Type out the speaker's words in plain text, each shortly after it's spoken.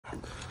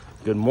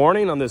Good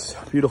morning on this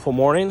beautiful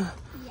morning.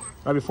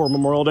 Right before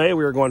Memorial Day,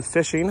 we were going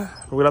fishing.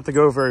 We don't have to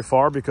go very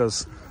far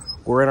because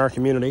we're in our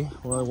community.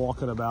 We're only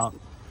walking about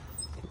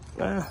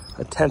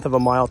a tenth of a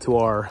mile to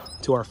our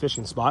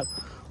fishing spot.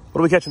 What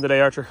are we catching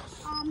today, Archer?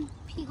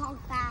 Peacock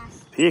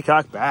bass.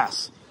 Peacock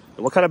bass.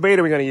 And what kind of bait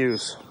are we going to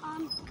use?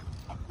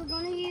 We're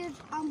going to use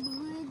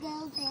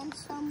bluegills and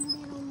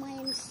some little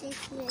line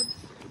cichlids.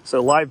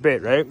 So live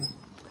bait, right?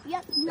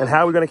 Yep. And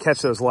how are we going to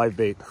catch those live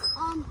bait?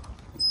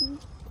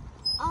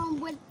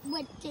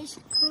 With this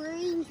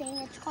green thing,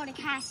 it's called a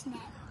cast net.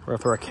 We're going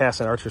to throw a cast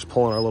net. Archer's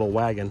pulling our little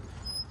wagon.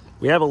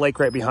 We have a lake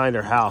right behind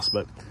our house,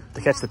 but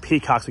to catch the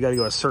peacocks, we got to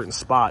go to a certain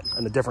spot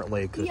in a different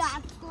lake. Yeah,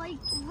 it's like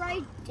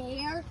right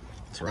there.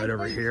 It's right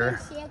over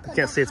here. I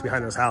can't see it's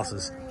behind those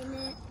houses,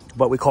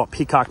 but we call it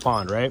Peacock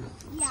Pond, right?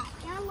 Yeah,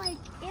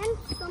 and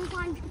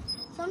sometimes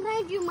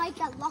you might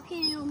get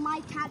lucky and you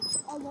might catch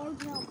a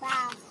largemouth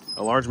bass.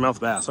 A largemouth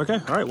bass. Okay,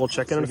 all right, we'll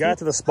check in. We got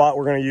to the spot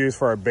we're going to use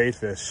for our bait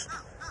fish.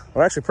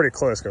 We're actually pretty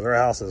close because our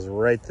house is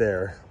right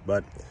there,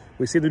 but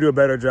we seem to do a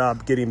better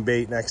job getting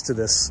bait next to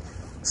this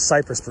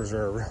cypress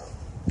preserve.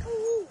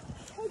 Ooh,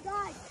 hey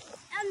guys,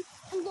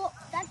 and look,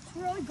 that's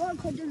really good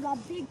because there's a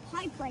big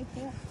pipe right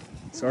there.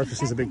 So Archer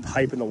sees a big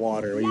pipe in the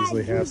water. We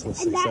usually have some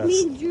success. And that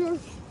means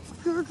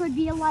there could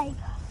be like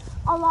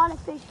a lot of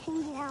fish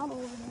hanging out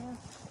over there.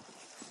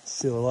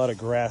 See a lot of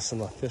grass in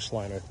the fish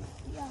line.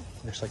 Yeah.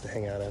 I just like to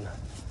hang out in.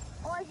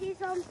 Oh,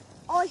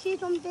 I see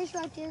some fish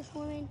right there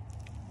swimming.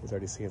 He's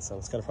already seeing some.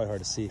 It's kind of probably hard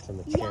to see from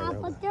the camera. camera.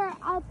 Yeah, but they're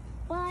up.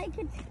 But I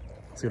could.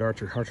 Let's see what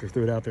Archer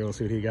threw it out there. Let's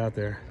see what he got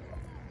there.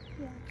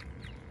 Yeah.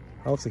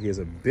 That looks like he has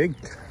a big,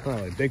 not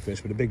really a big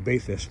fish, but a big bait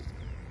fish.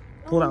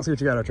 Pull it out and see what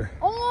you got, Archer.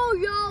 Oh,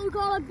 yeah, we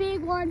got a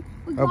big one.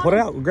 Put it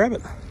out. We'll grab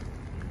it.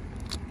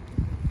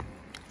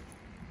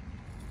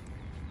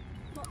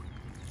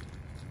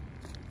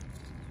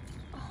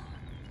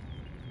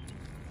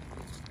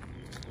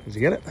 Did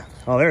you get it?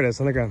 Oh, there it is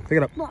on the ground. Pick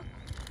it up. Look.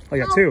 Oh,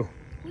 you got two.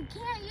 We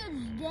can't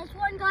use this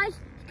one, guys,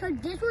 because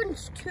this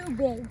one's too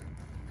big.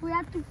 We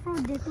have to throw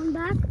this one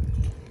back.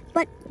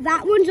 But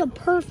that one's a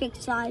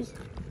perfect size.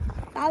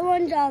 That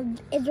one's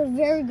is a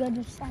very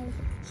good size.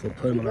 So we'll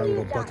put them in our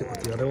little bucket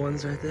with the other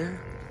ones right there.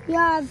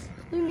 Yeah,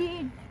 we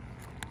need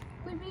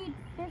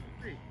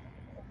 50.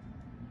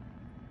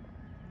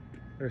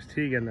 There's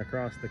Tegan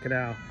across the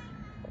canal,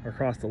 or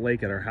across the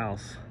lake at our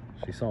house.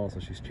 She saw us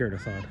and she's cheered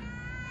us on.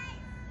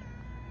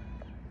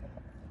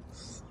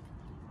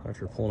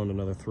 After pulling in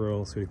another throw,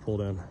 let's see what he pulled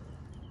in.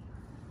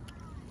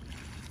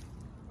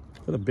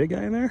 Is that a big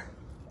guy in there?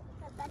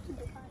 That's a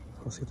big guy.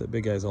 Let's see what that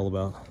big guy's all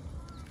about.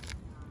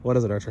 What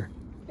is it, Archer?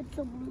 It's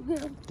a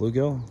bluegill.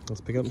 Bluegill? Let's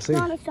pick up and see.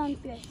 It's not a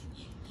sunfish.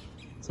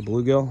 It's a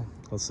bluegill?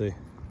 Let's see.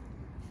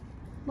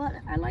 But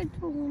I like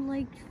to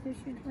like fish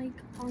it like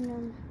on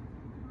them.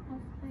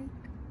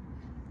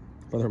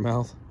 By their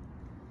mouth?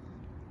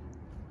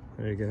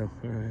 There you go.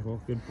 All right,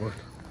 well, good work.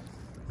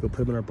 Go put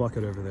them in our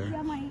bucket over there.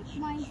 Yeah,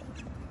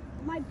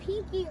 my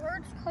pinky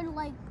hurts because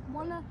like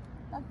one of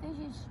the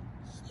fishes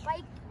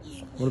spiked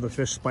me. One of the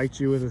fish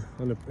spiked you with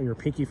on your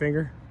pinky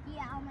finger?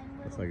 Yeah, on my little.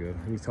 That's not good.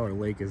 You can tell our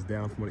lake is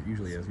down from what it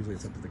usually is. Usually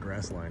it's up to the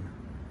grass line,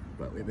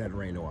 but it hadn't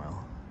rained in a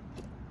while.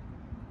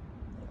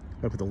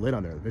 Gotta put the lid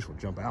on there. The fish will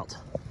jump out.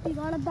 We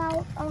got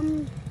about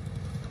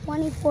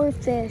 24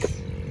 fish.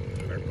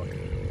 Our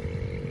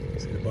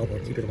bucket. See the bubble,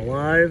 keeping them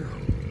alive.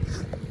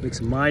 Make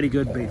some mighty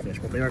good bait fish.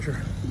 Won't they,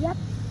 Archer? Yep.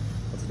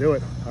 Let's do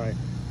it. All right.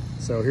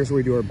 So here's where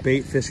we do our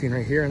bait fishing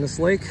right here in this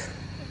lake.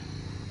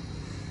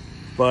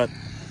 But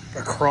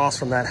across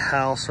from that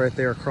house right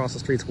there, across the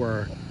street's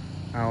where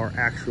our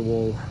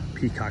actual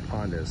Peacock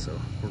Pond is. So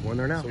we're going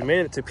there now. So we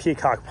made it to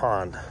Peacock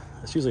Pond.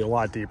 It's usually a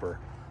lot deeper.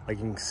 Like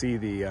you can see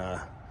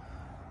the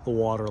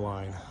water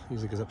line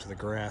usually goes up to the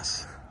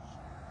grass.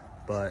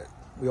 But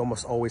we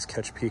almost always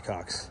catch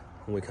peacocks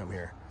when we come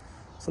here.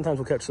 Sometimes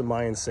we'll catch some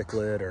Mayan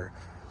cichlid or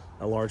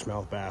a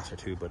largemouth bass or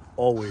two, but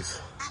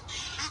always.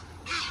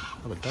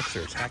 Oh, the ducks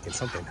are attacking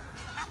something.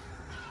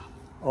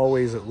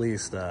 Always at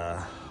least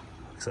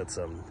set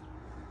some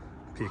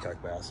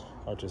peacock bass.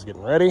 Archer's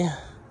getting ready.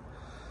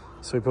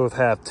 So we both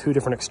have two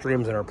different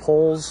extremes in our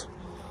poles.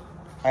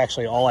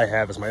 Actually, all I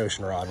have is my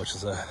ocean rod, which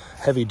is a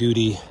heavy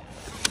duty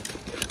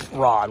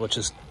rod, which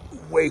is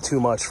way too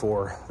much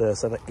for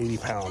this. I have an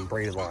 80-pound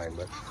braided line,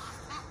 but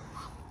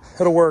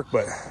it'll work,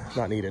 but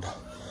not needed.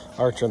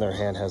 Archer, on the other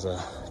hand, has a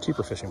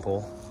cheaper fishing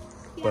pole,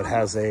 but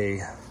has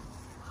a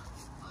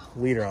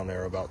leader on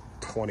there about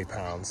 20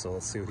 pounds. So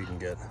let's see what he can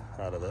get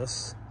out of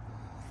this.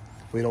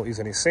 We don't use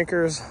any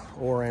sinkers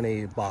or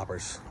any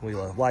bobbers. We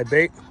live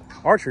bait.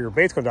 Archer, your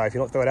bait's gonna die if you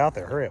don't throw it out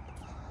there. Hurry up.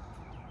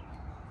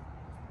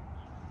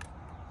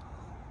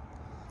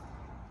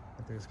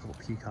 There's a couple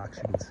peacocks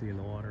you can see in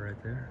the water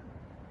right there.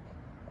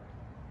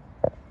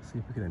 See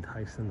if we can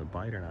entice them to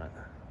bite or not.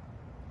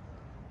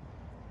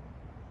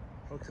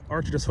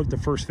 Archer just hooked the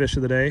first fish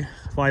of the day.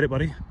 Find it,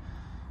 buddy.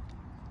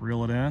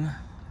 Reel it in.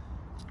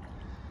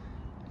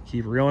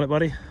 Keep reeling it,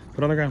 buddy. Put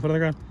it on the ground, put it on the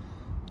ground.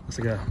 Looks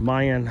like a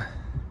Mayan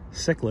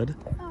cichlid.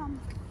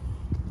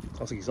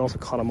 Sounds like he's also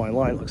caught on my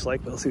line, looks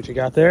like, but let's see what you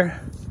got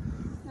there.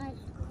 Nice.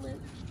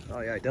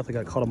 Oh yeah, I definitely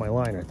got caught on my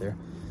line right there.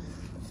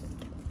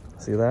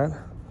 See that?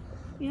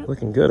 Yep.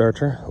 Looking good,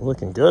 Archer.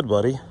 Looking good,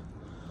 buddy.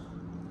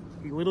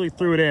 He literally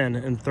threw it in,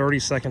 and 30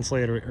 seconds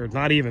later, or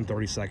not even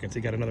 30 seconds,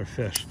 he got another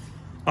fish.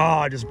 Oh,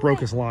 I just broke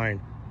his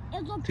line.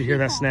 Did you hear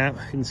that snap?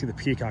 You can see the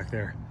peacock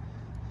there.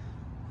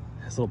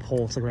 His little pole.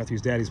 Looks like we're gonna have to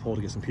use Daddy's pole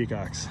to get some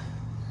peacocks.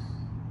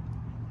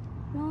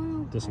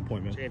 No.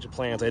 Disappointment. Change of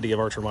plans. I had to give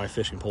Archer my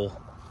fishing pole,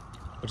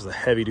 which is a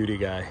heavy-duty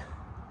guy.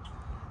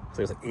 So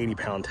it was an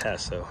 80-pound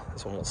test, so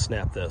this one won't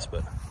snap this,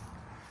 but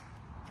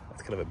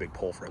that's kind of a big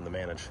pole for him to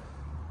manage.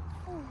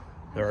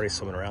 They're already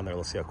swimming around there.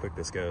 Let's see how quick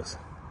this goes.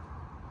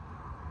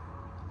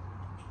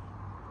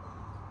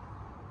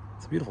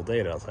 It's a beautiful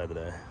day outside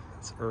today.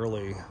 It's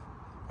early,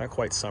 not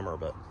quite summer,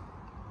 but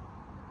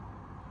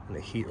and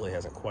the heat really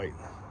hasn't quite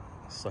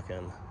suck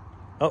in.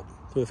 Oh,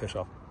 threw the fish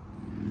off.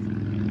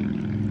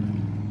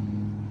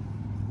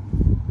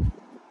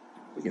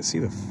 You can see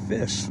the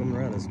fish swimming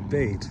around his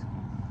bait.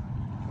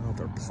 I don't know if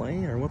they're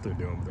playing or what they're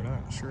doing, but they're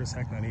not sure as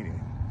heck not eating.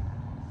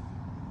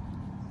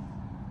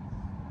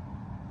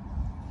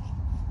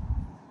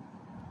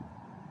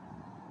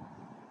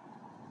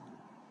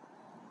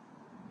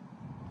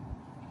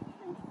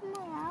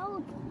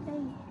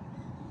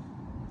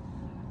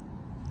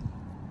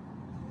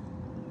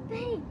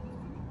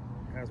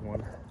 Has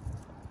one.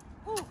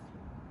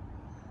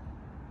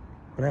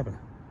 What happened?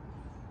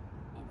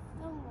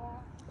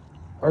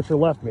 Archer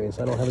left me,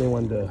 so I don't have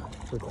anyone to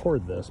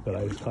record this, but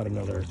I just caught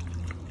another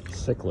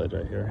cichlid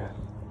right here.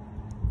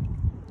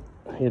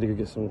 I need to go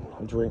get a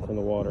drink from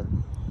the water.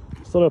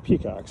 Still no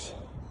peacocks,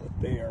 but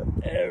they are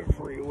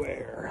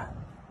everywhere.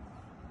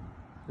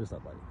 Here's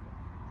that buddy.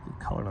 Good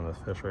color on this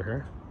fish right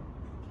here.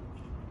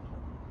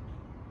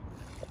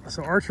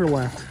 So Archer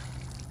left,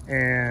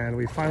 and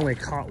we finally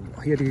caught,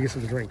 he had to get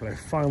some drink, but I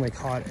finally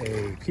caught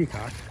a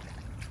peacock.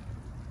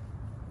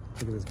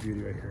 Look at this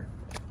beauty right here.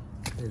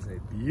 It is a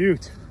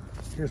beaut.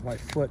 Here's my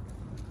foot,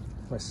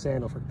 my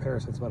sandal for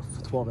comparison. It's about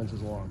 12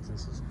 inches long. So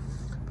this is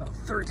about a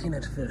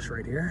 13-inch fish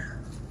right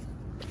here.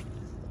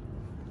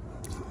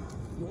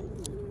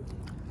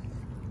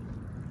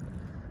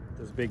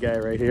 This big guy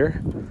right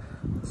here,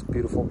 this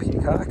beautiful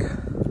peacock.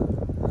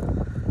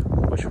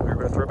 Wish we were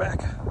gonna throw back.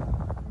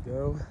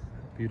 Go,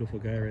 beautiful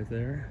guy right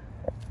there.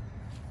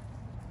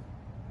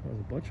 There's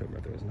a bunch of them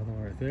right there. There's another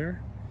one right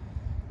there.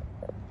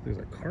 There's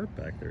a carp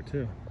back there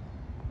too.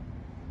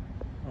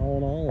 All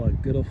in all, a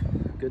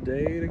good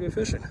day to go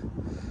fishing.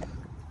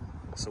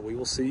 So we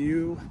will see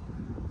you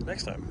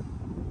next time.